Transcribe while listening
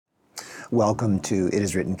Welcome to It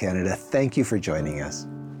Is Written Canada. Thank you for joining us.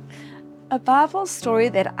 A Bible story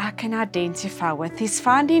that I can identify with is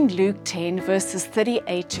found in Luke 10, verses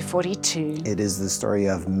 38 to 42. It is the story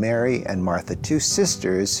of Mary and Martha, two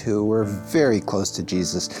sisters who were very close to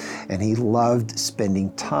Jesus, and he loved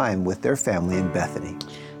spending time with their family in Bethany.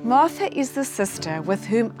 Martha is the sister with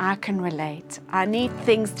whom I can relate. I need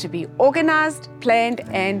things to be organized, planned,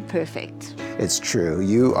 and perfect. It's true.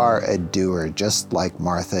 You are a doer, just like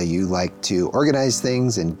Martha. You like to organize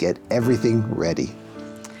things and get everything ready.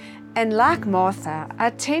 And like Martha, I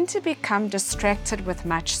tend to become distracted with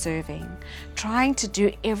much serving, trying to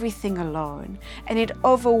do everything alone, and it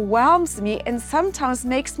overwhelms me and sometimes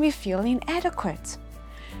makes me feel inadequate.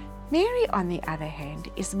 Mary, on the other hand,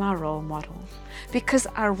 is my role model because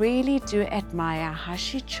I really do admire how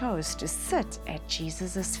she chose to sit at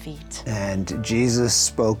Jesus' feet. And Jesus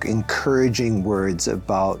spoke encouraging words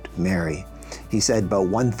about Mary. He said, but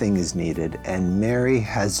one thing is needed, and Mary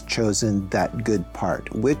has chosen that good part,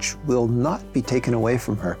 which will not be taken away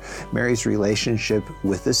from her. Mary's relationship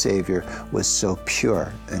with the Savior was so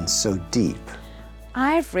pure and so deep.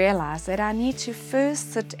 I've realized that I need to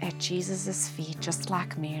first sit at Jesus' feet just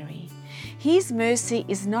like Mary. His mercy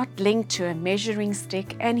is not linked to a measuring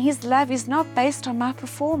stick, and His love is not based on my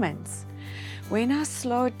performance. When I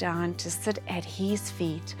slow down to sit at His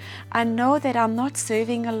feet, I know that I'm not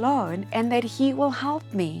serving alone and that He will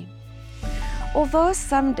help me. Although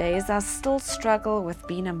some days I still struggle with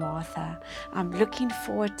being a Martha, I'm looking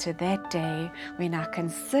forward to that day when I can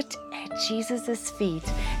sit at Jesus' feet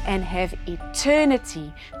and have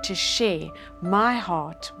eternity to share my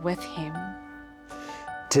heart with Him.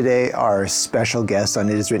 Today, our special guest on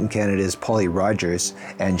It Is Written Canada is Paulie Rogers,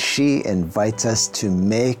 and she invites us to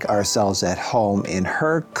make ourselves at home in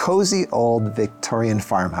her cozy old Victorian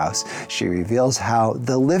farmhouse. She reveals how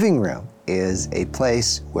the living room is a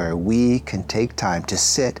place where we can take time to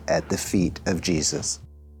sit at the feet of Jesus.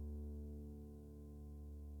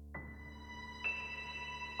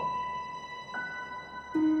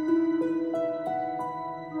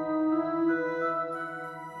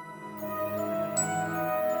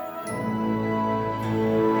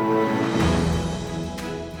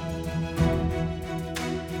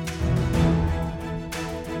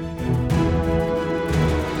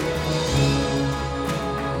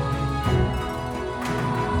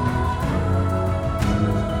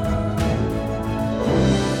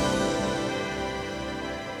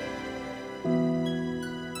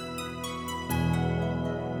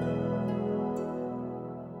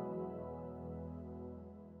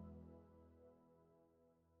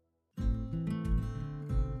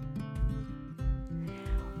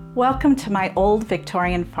 Welcome to my old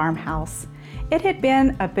Victorian farmhouse. It had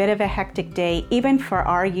been a bit of a hectic day, even for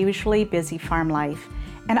our usually busy farm life,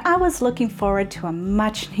 and I was looking forward to a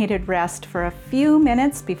much needed rest for a few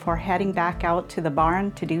minutes before heading back out to the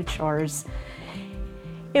barn to do chores.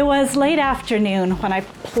 It was late afternoon when I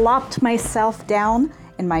plopped myself down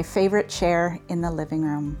in my favorite chair in the living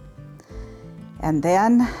room. And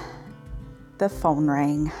then the phone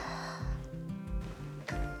rang.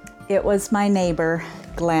 It was my neighbor,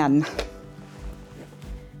 Glenn.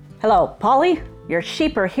 Hello, Paulie? Your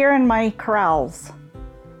sheep are here in my corrals.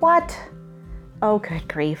 What? Oh, good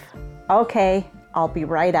grief. Okay, I'll be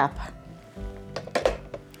right up.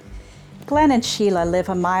 Glenn and Sheila live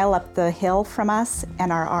a mile up the hill from us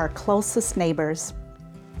and are our closest neighbors.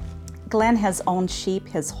 Glenn has owned sheep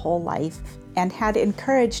his whole life and had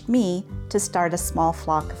encouraged me to start a small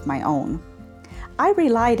flock of my own. I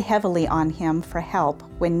relied heavily on him for help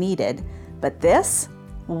when needed, but this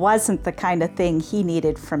wasn't the kind of thing he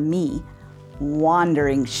needed from me,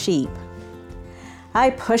 wandering sheep.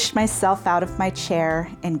 I pushed myself out of my chair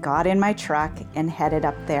and got in my truck and headed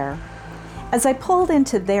up there. As I pulled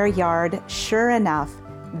into their yard, sure enough,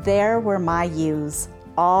 there were my ewes,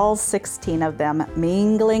 all 16 of them,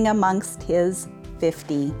 mingling amongst his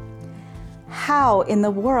 50. How in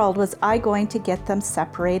the world was I going to get them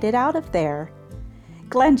separated out of there?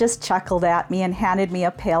 Glenn just chuckled at me and handed me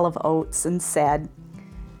a pail of oats and said,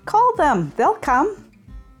 "Call them, they'll come."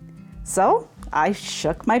 So I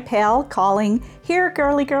shook my pail, calling, "Here,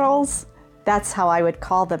 girly girls." That's how I would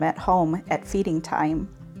call them at home at feeding time.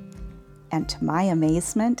 And to my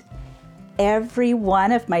amazement, every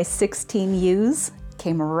one of my 16 ewes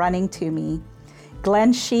came running to me.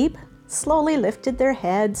 Glenn's sheep slowly lifted their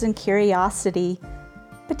heads in curiosity,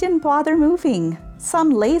 but didn't bother moving.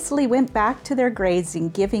 Some lazily went back to their grazing,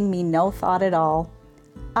 giving me no thought at all.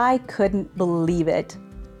 I couldn't believe it.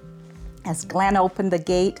 As Glenn opened the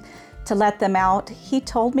gate to let them out, he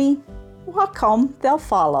told me, "Walk home, they'll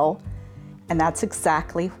follow." And that's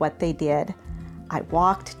exactly what they did. I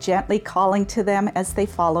walked, gently calling to them as they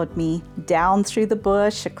followed me, down through the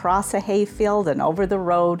bush, across a hayfield, and over the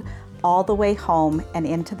road, all the way home and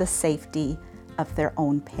into the safety of their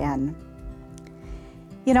own pen.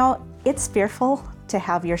 You know, it's fearful to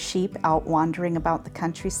have your sheep out wandering about the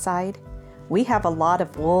countryside. We have a lot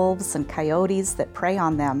of wolves and coyotes that prey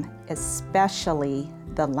on them, especially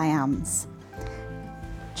the lambs.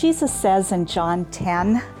 Jesus says in John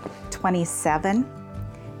 10:27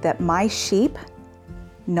 that my sheep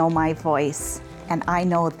know my voice, and I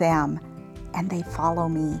know them, and they follow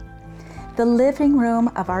me. The living room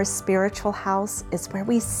of our spiritual house is where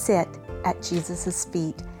we sit at Jesus'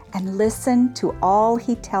 feet and listen to all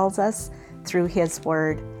he tells us through his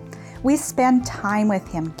word. We spend time with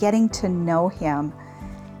him, getting to know him.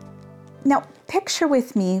 Now, picture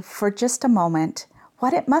with me for just a moment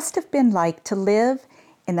what it must have been like to live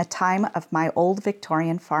in the time of my old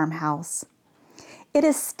Victorian farmhouse. It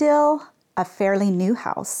is still a fairly new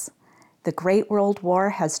house. The Great World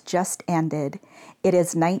War has just ended. It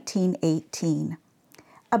is 1918.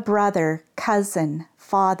 A brother, cousin,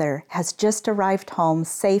 father has just arrived home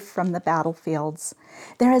safe from the battlefields.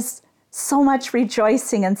 There is so much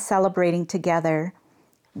rejoicing and celebrating together.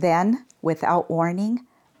 Then, without warning,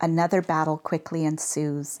 another battle quickly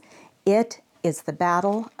ensues. It is the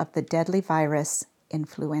battle of the deadly virus,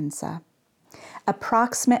 influenza.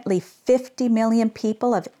 Approximately 50 million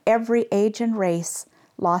people of every age and race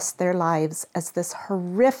lost their lives as this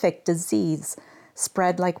horrific disease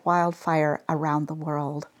spread like wildfire around the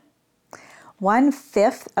world.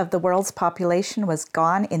 1/5 of the world's population was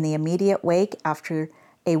gone in the immediate wake after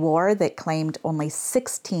a war that claimed only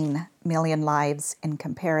 16 million lives in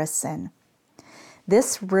comparison.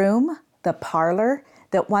 This room, the parlor,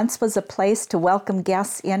 that once was a place to welcome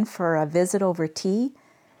guests in for a visit over tea,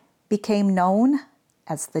 became known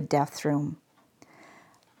as the death room.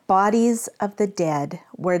 Bodies of the dead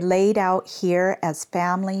were laid out here as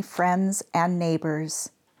family, friends, and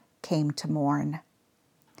neighbors came to mourn.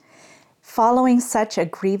 Following such a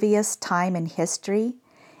grievous time in history,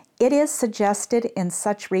 it is suggested in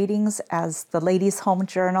such readings as the Ladies' Home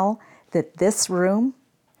Journal that this room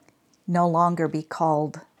no longer be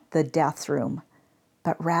called the death room,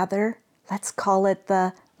 but rather let's call it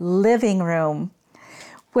the living room.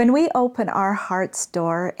 When we open our heart's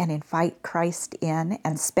door and invite Christ in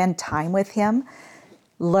and spend time with him,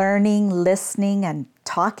 learning, listening, and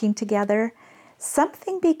talking together,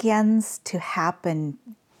 something begins to happen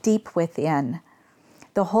deep within.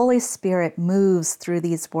 The Holy Spirit moves through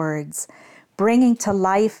these words, bringing to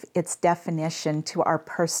life its definition to our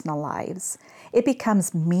personal lives. It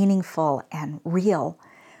becomes meaningful and real.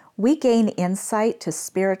 We gain insight to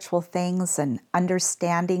spiritual things and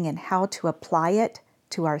understanding and how to apply it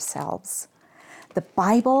to ourselves. The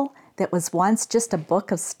Bible that was once just a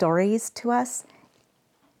book of stories to us,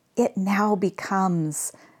 it now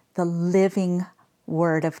becomes the living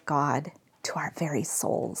Word of God to our very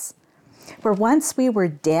souls. Where once we were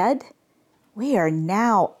dead, we are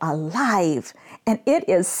now alive, and it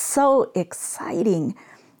is so exciting.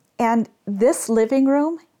 And this living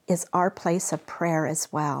room is our place of prayer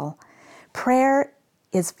as well. Prayer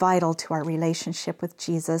is vital to our relationship with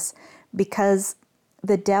Jesus because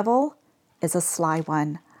the devil is a sly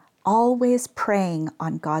one, always preying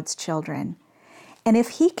on God's children. And if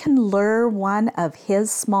he can lure one of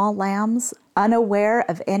his small lambs, unaware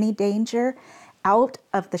of any danger, out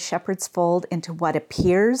of the shepherd's fold into what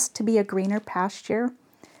appears to be a greener pasture,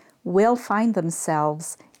 will find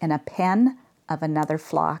themselves in a pen of another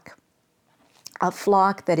flock, a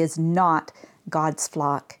flock that is not God's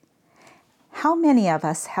flock. How many of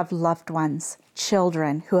us have loved ones,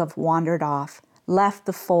 children who have wandered off, left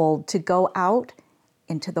the fold to go out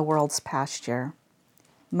into the world's pasture,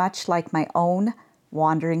 much like my own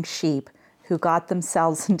wandering sheep who got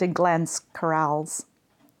themselves into Glenn's corrals?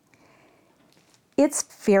 It's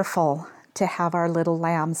fearful to have our little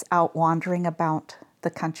lambs out wandering about the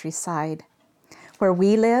countryside. Where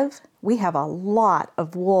we live, we have a lot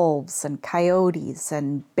of wolves and coyotes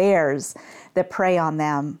and bears that prey on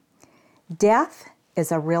them. Death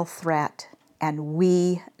is a real threat, and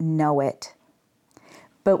we know it.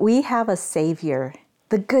 But we have a Savior.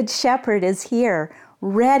 The Good Shepherd is here,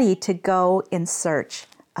 ready to go in search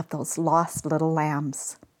of those lost little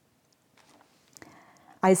lambs.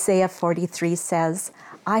 Isaiah 43 says,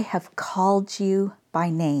 I have called you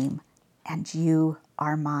by name, and you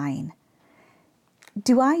are mine.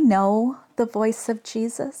 Do I know the voice of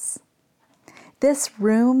Jesus? This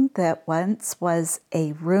room that once was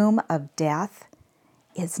a room of death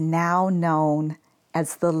is now known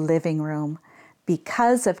as the living room.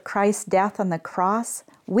 Because of Christ's death on the cross,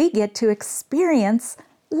 we get to experience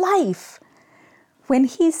life. When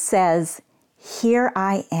he says, "Here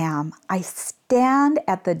I am, I stand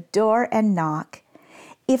at the door and knock.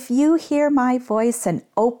 If you hear my voice and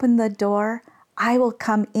open the door, I will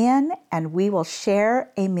come in and we will share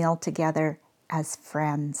a meal together as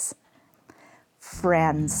friends."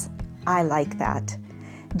 Friends, I like that.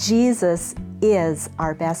 Jesus is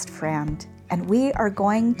our best friend, and we are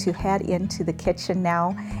going to head into the kitchen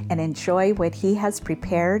now and enjoy what he has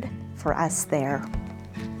prepared for us there.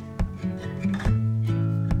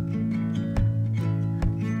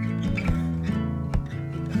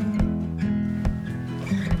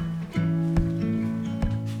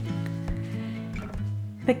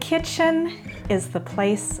 The kitchen is the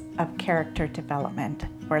place of character development,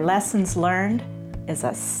 where lessons learned is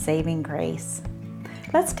a saving grace.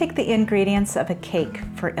 Let's take the ingredients of a cake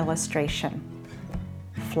for illustration.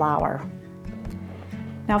 Flour.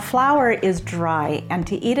 Now, flour is dry, and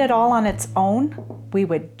to eat it all on its own, we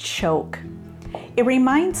would choke. It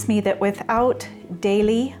reminds me that without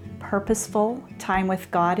daily, purposeful time with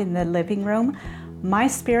God in the living room, my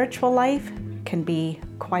spiritual life can be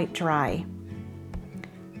quite dry.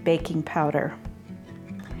 Baking powder.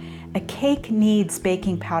 A cake needs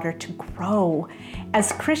baking powder to grow.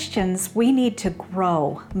 As Christians, we need to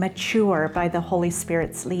grow, mature by the Holy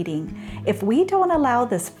Spirit's leading. If we don't allow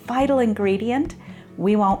this vital ingredient,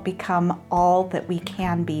 we won't become all that we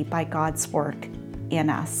can be by God's work in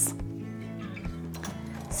us.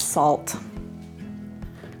 Salt.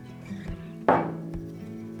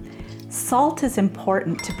 Salt is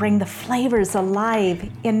important to bring the flavors alive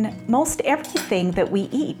in most everything that we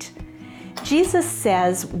eat. Jesus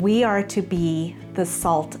says we are to be the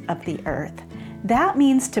salt of the earth. That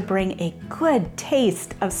means to bring a good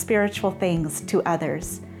taste of spiritual things to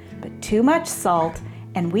others. But too much salt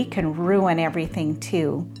and we can ruin everything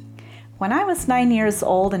too. When I was 9 years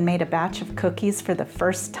old and made a batch of cookies for the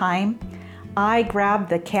first time, I grabbed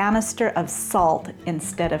the canister of salt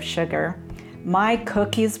instead of sugar. My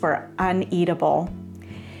cookies were uneatable.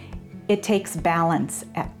 It takes balance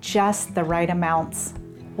at just the right amounts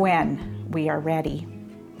when we are ready.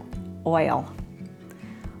 Oil.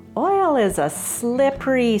 Oil is a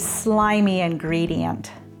slippery, slimy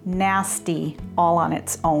ingredient, nasty all on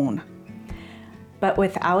its own. But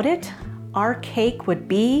without it, our cake would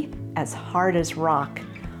be as hard as rock.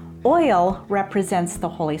 Oil represents the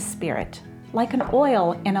Holy Spirit. Like an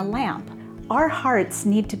oil in a lamp, our hearts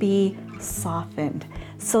need to be softened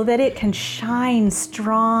so that it can shine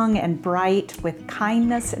strong and bright with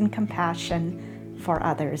kindness and compassion for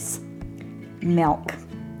others. Milk.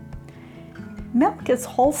 Milk is a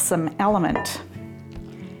wholesome element.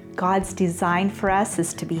 God's design for us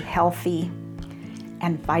is to be healthy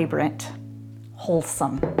and vibrant,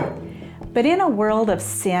 wholesome. But in a world of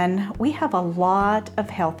sin, we have a lot of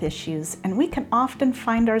health issues, and we can often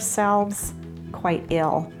find ourselves quite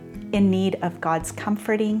ill, in need of God's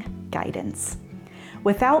comforting guidance.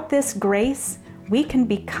 Without this grace, we can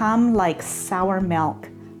become like sour milk,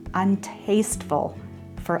 untasteful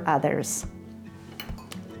for others.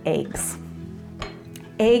 Eggs.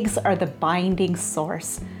 Eggs are the binding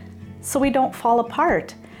source, so we don't fall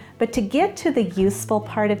apart. But to get to the useful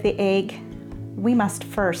part of the egg, we must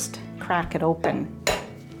first crack it open.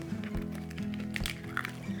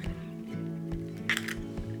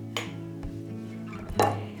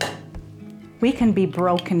 We can be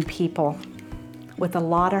broken people with a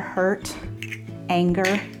lot of hurt,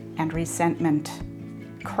 anger, and resentment,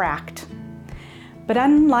 cracked. But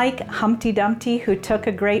unlike Humpty Dumpty, who took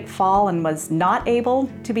a great fall and was not able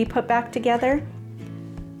to be put back together,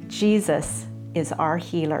 Jesus is our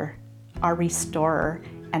healer, our restorer,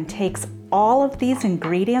 and takes all of these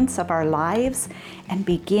ingredients of our lives and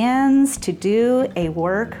begins to do a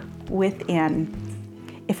work within.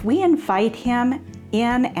 If we invite him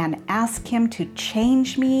in and ask him to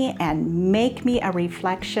change me and make me a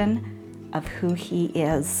reflection of who he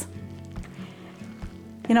is.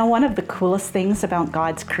 You know, one of the coolest things about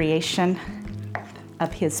God's creation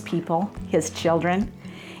of his people, his children,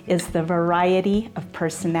 is the variety of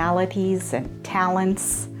personalities and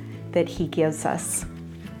talents that he gives us.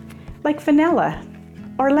 Like vanilla,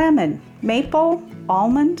 or lemon, maple,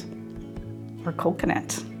 almond, or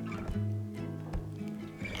coconut.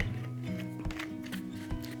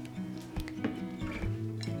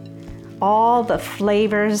 All the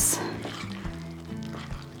flavors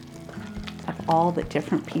of all the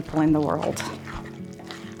different people in the world.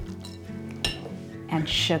 And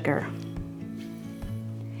sugar.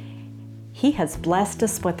 He has blessed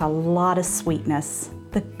us with a lot of sweetness,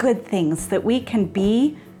 the good things that we can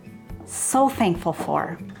be so thankful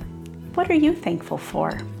for. What are you thankful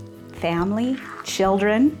for? Family,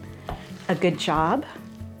 children, a good job,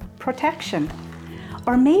 protection.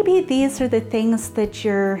 Or maybe these are the things that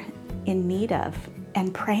you're in need of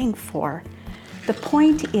and praying for. The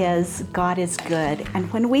point is, God is good,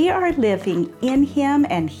 and when we are living in Him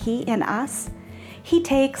and He in us, He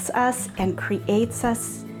takes us and creates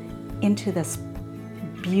us into this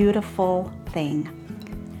beautiful thing.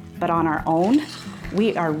 But on our own,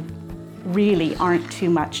 we really aren't too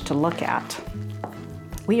much to look at.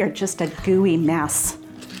 We are just a gooey mess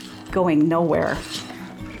going nowhere.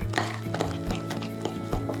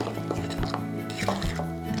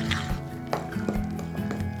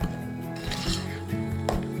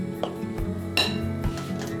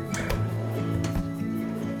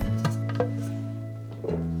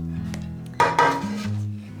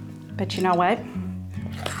 But you know what?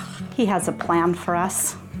 He has a plan for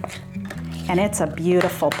us, and it's a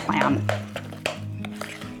beautiful plan.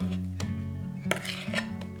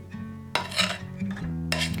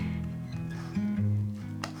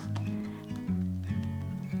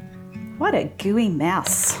 What a gooey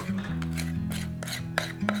mess.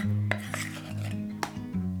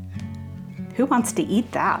 Who wants to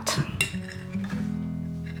eat that?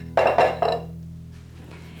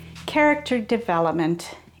 Character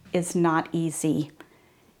development is not easy.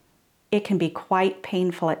 It can be quite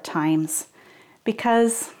painful at times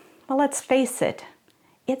because, well, let's face it,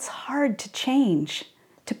 it's hard to change,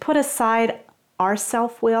 to put aside our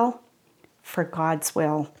self-will for God's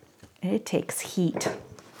will. It takes heat.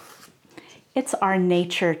 It's our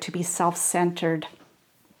nature to be self-centered.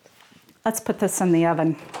 Let's put this in the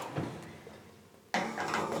oven.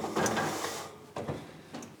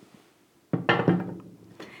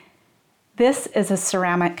 This is a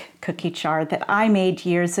ceramic cookie jar that I made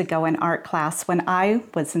years ago in art class when I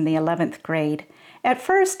was in the 11th grade. At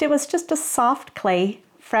first, it was just a soft clay,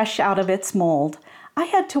 fresh out of its mold. I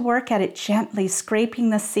had to work at it gently, scraping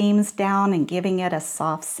the seams down and giving it a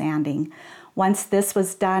soft sanding. Once this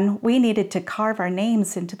was done, we needed to carve our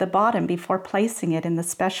names into the bottom before placing it in the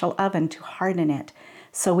special oven to harden it,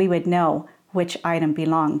 so we would know which item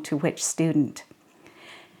belonged to which student.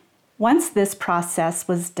 Once this process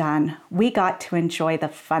was done, we got to enjoy the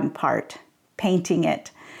fun part, painting it.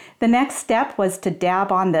 The next step was to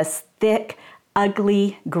dab on this thick,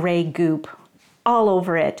 ugly gray goop all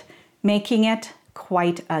over it, making it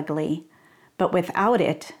quite ugly. But without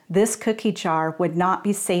it, this cookie jar would not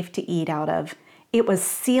be safe to eat out of. It was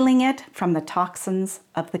sealing it from the toxins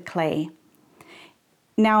of the clay.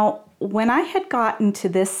 Now, when I had gotten to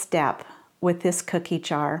this step with this cookie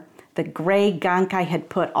jar, the gray gunk I had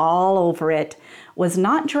put all over it was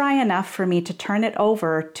not dry enough for me to turn it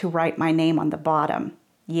over to write my name on the bottom.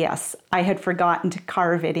 Yes, I had forgotten to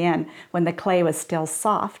carve it in when the clay was still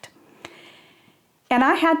soft. And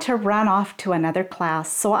I had to run off to another class,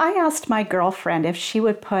 so I asked my girlfriend if she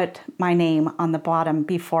would put my name on the bottom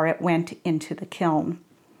before it went into the kiln.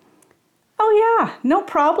 "Oh yeah, no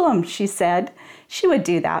problem," she said. She would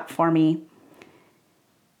do that for me.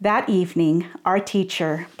 That evening, our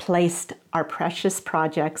teacher placed our precious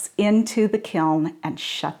projects into the kiln and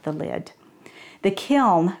shut the lid. The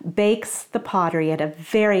kiln bakes the pottery at a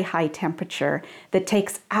very high temperature that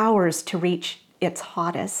takes hours to reach its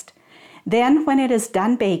hottest. Then, when it is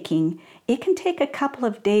done baking, it can take a couple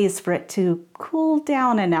of days for it to cool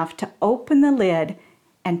down enough to open the lid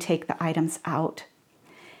and take the items out.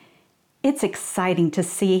 It's exciting to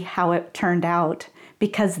see how it turned out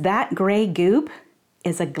because that gray goop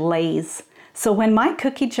is a glaze. So when my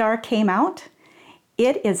cookie jar came out,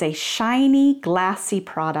 it is a shiny, glassy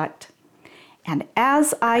product. And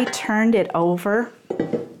as I turned it over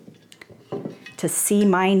to see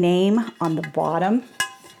my name on the bottom,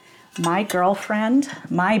 my girlfriend,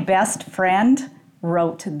 my best friend,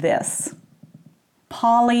 wrote this: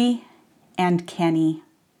 Paulie and Kenny.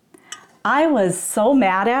 I was so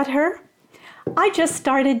mad at her. I just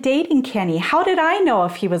started dating Kenny. How did I know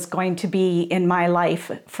if he was going to be in my life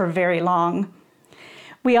for very long?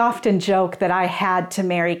 We often joke that I had to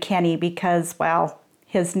marry Kenny because, well,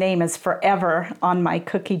 his name is forever on my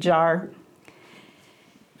cookie jar.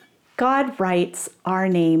 God writes our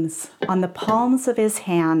names on the palms of His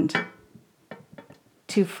hand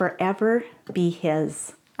to forever be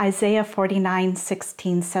His. Isaiah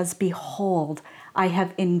 49:16 says, "Behold, I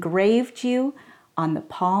have engraved you on the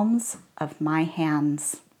palms of my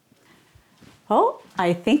hands." Oh,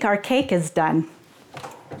 I think our cake is done.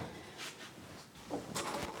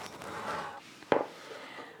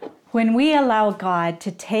 When we allow God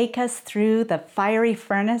to take us through the fiery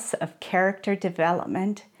furnace of character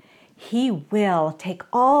development, He will take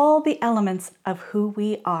all the elements of who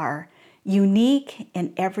we are, unique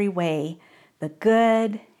in every way, the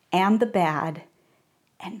good and the bad,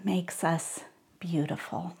 and makes us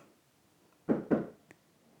beautiful.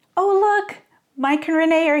 Mike and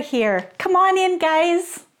Renee are here. Come on in,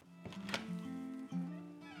 guys.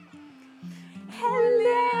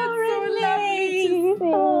 Hello, Renee.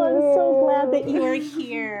 Oh, I'm so glad that you are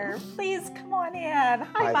here. Please come on in.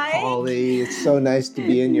 Hi, Mike. Paulie. It's so nice to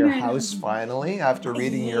be in your house finally after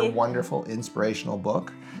reading your wonderful inspirational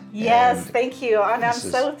book. Yes, And thank you. And I'm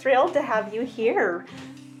so thrilled to have you here.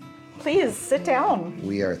 Please sit down.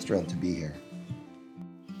 we are thrilled to be here.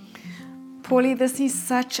 Paulie, this is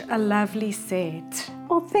such a lovely set.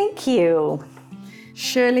 Well, thank you.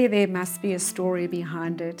 Surely there must be a story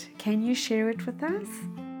behind it. Can you share it with us?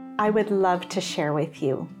 I would love to share with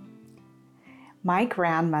you. My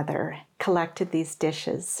grandmother collected these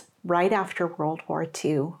dishes right after World War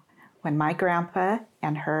II, when my grandpa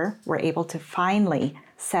and her were able to finally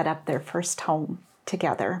set up their first home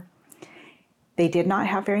together. They did not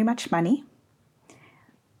have very much money.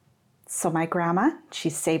 So my grandma, she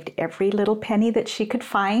saved every little penny that she could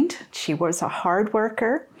find. She was a hard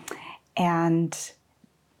worker, and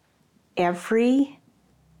every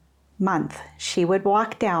month she would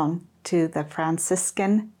walk down to the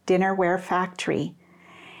Franciscan dinnerware factory,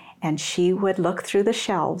 and she would look through the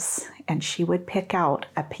shelves and she would pick out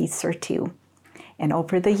a piece or two. And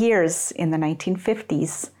over the years, in the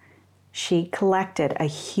 1950s, she collected a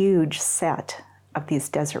huge set of these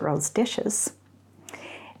Desert Rose dishes.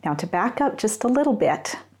 Now, to back up just a little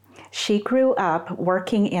bit, she grew up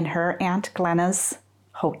working in her Aunt Glenna's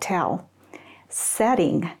hotel,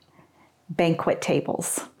 setting banquet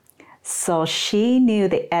tables. So she knew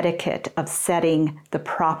the etiquette of setting the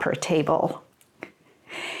proper table.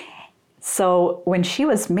 So when she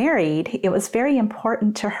was married, it was very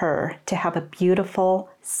important to her to have a beautiful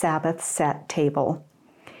Sabbath set table.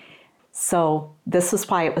 So this is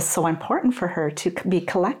why it was so important for her to be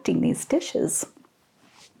collecting these dishes.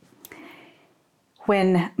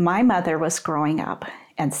 When my mother was growing up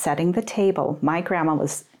and setting the table, my grandma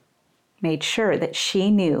made sure that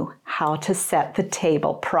she knew how to set the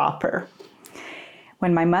table proper.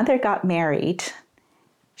 When my mother got married,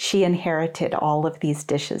 she inherited all of these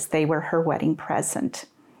dishes. They were her wedding present.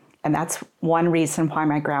 And that's one reason why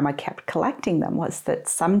my grandma kept collecting them, was that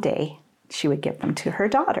someday she would give them to her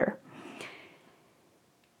daughter.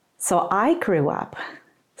 So I grew up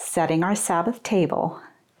setting our Sabbath table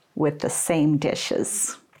with the same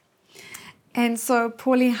dishes. And so,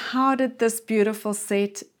 Paulie, how did this beautiful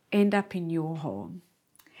set end up in your home?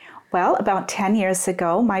 Well, about 10 years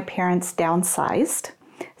ago, my parents downsized.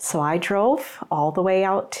 So I drove all the way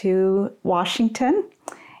out to Washington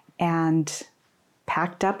and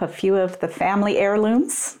packed up a few of the family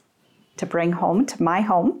heirlooms to bring home to my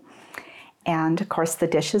home. And of course, the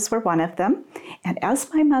dishes were one of them. And as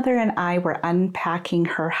my mother and I were unpacking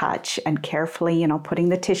her hutch and carefully, putting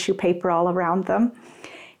the tissue paper all around them,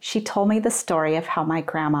 she told me the story of how my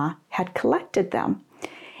grandma had collected them.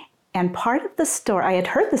 And part of the story, I had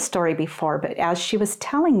heard the story before, but as she was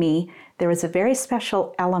telling me, there was a very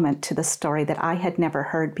special element to the story that I had never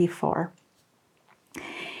heard before.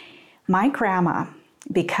 My grandma,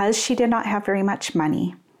 because she did not have very much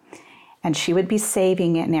money, and she would be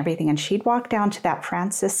saving it and everything, and she'd walk down to that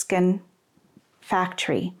Franciscan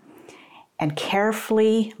factory and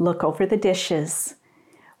carefully look over the dishes.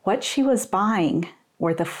 What she was buying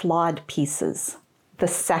were the flawed pieces, the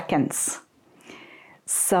seconds.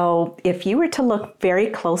 So if you were to look very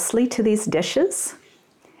closely to these dishes,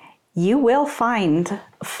 you will find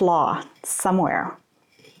a flaw somewhere.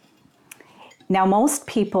 Now, most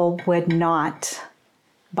people would not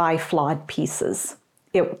buy flawed pieces.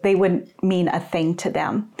 They wouldn't mean a thing to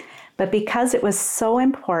them. But because it was so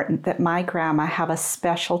important that my grandma have a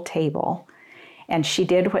special table, and she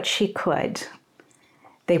did what she could,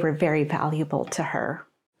 they were very valuable to her.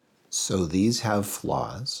 So these have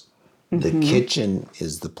flaws. The kitchen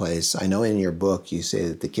is the place. I know in your book you say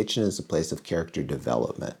that the kitchen is a place of character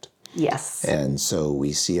development. Yes. And so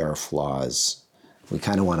we see our flaws. We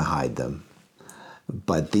kind of want to hide them.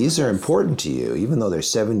 But these are important to you, even though they're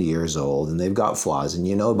 70 years old and they've got flaws, and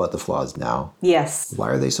you know about the flaws now. Yes. Why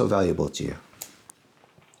are they so valuable to you?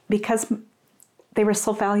 Because they were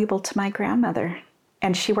so valuable to my grandmother.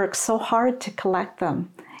 And she worked so hard to collect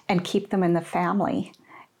them and keep them in the family.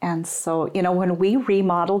 And so, when we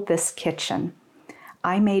remodeled this kitchen,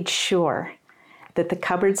 I made sure that the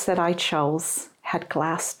cupboards that I chose had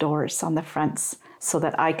glass doors on the fronts so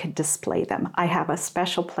that I could display them. I have a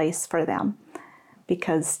special place for them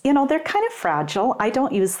because, they're kind of fragile. I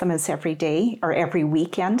don't use them as every day or every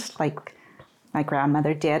weekend like my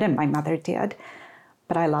grandmother did and my mother did,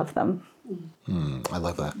 but I love them. I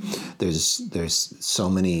love that. There's so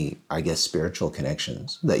many, I guess, spiritual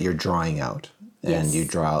connections that you're drawing out, and Yes. you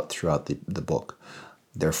draw out throughout the book.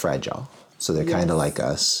 They're fragile. So they're kind of like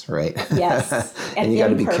us, right? Yes. And you got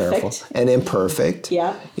to be careful. And imperfect.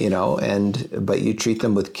 Yeah. But you treat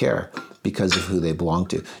them with care because of who they belong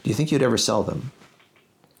to. Do you think you'd ever sell them?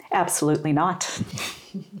 Absolutely not.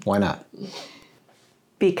 Why not?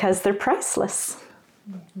 Because they're priceless.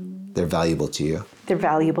 They're valuable to you. They're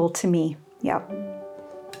valuable to me. Yep.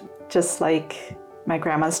 Just like my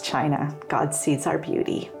grandma's china, God sees our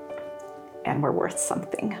beauty, and we're worth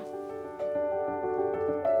something.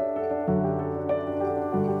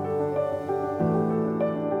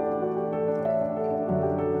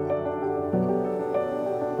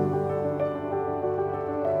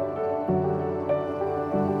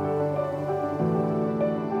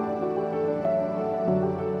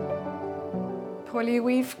 Paulie,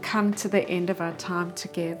 we've come to the end of our time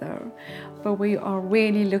together, but we are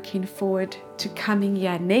really looking forward to coming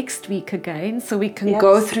here next week again so we can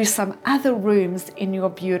go through some other rooms in your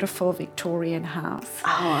beautiful Victorian house. Oh,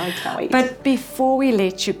 I can't wait. But before we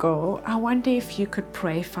let you go, I wonder if you could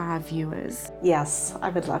pray for our viewers. Yes, I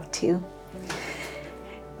would love to.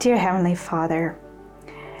 Dear Heavenly Father,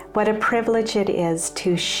 what a privilege it is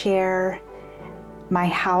to share my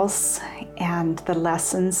house and the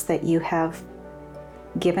lessons that you have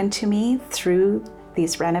given to me through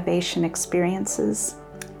these renovation experiences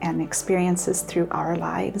and experiences through our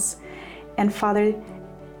lives. And Father,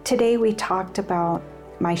 today we talked about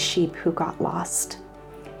my sheep who got lost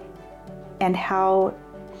and how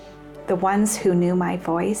the ones who knew my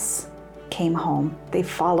voice came home. They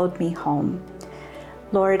followed me home.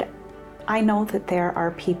 Lord, I know that there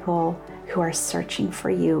are people who are searching for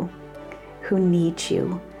you, who need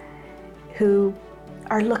you, who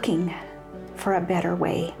are looking for a better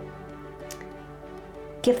way.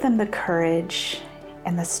 Give them the courage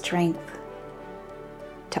and the strength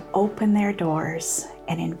to open their doors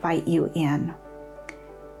and invite you in,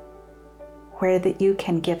 where that you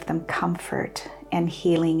can give them comfort and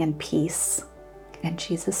healing and peace. In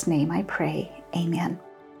Jesus' name I pray, amen.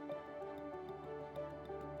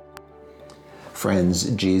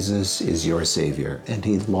 Friends, Jesus is your Savior, and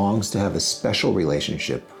He longs to have a special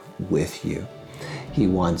relationship with you. He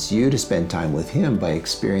wants you to spend time with Him by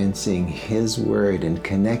experiencing His Word and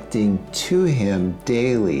connecting to Him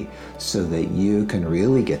daily so that you can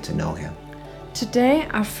really get to know Him. Today,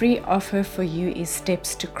 our free offer for you is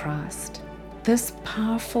Steps to Christ. This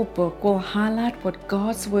powerful book will highlight what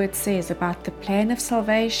God's Word says about the plan of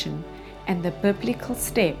salvation and the biblical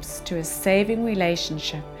steps to a saving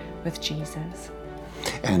relationship with Jesus.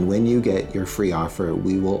 And when you get your free offer,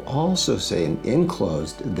 we will also say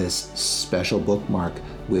enclosed this special bookmark,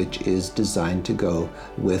 which is designed to go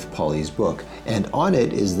with Paulie's book. And on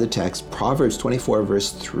it is the text, Proverbs 24,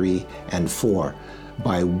 verse 3 and 4.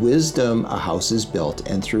 By wisdom a house is built,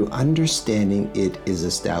 and through understanding it is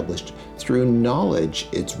established. Through knowledge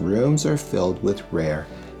its rooms are filled with rare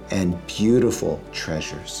and beautiful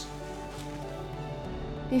treasures.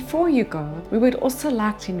 Before you go, we would also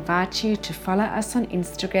like to invite you to follow us on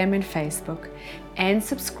Instagram and Facebook and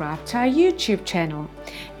subscribe to our YouTube channel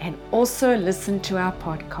and also listen to our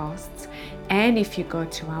podcasts. And if you go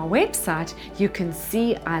to our website, you can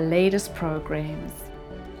see our latest programs.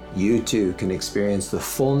 You too can experience the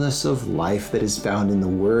fullness of life that is found in the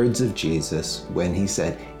words of Jesus when He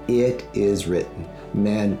said, "It is written,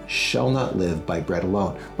 man shall not live by bread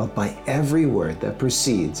alone, but by every word that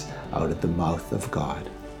proceeds out of the mouth of God."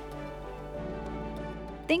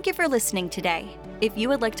 Thank you for listening today. If you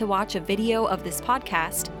would like to watch a video of this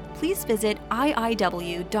podcast, please visit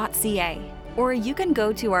iiw.ca, or you can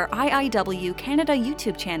go to our IIW Canada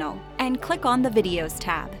YouTube channel and click on the Videos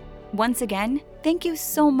tab. Once again, thank you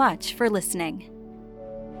so much for listening.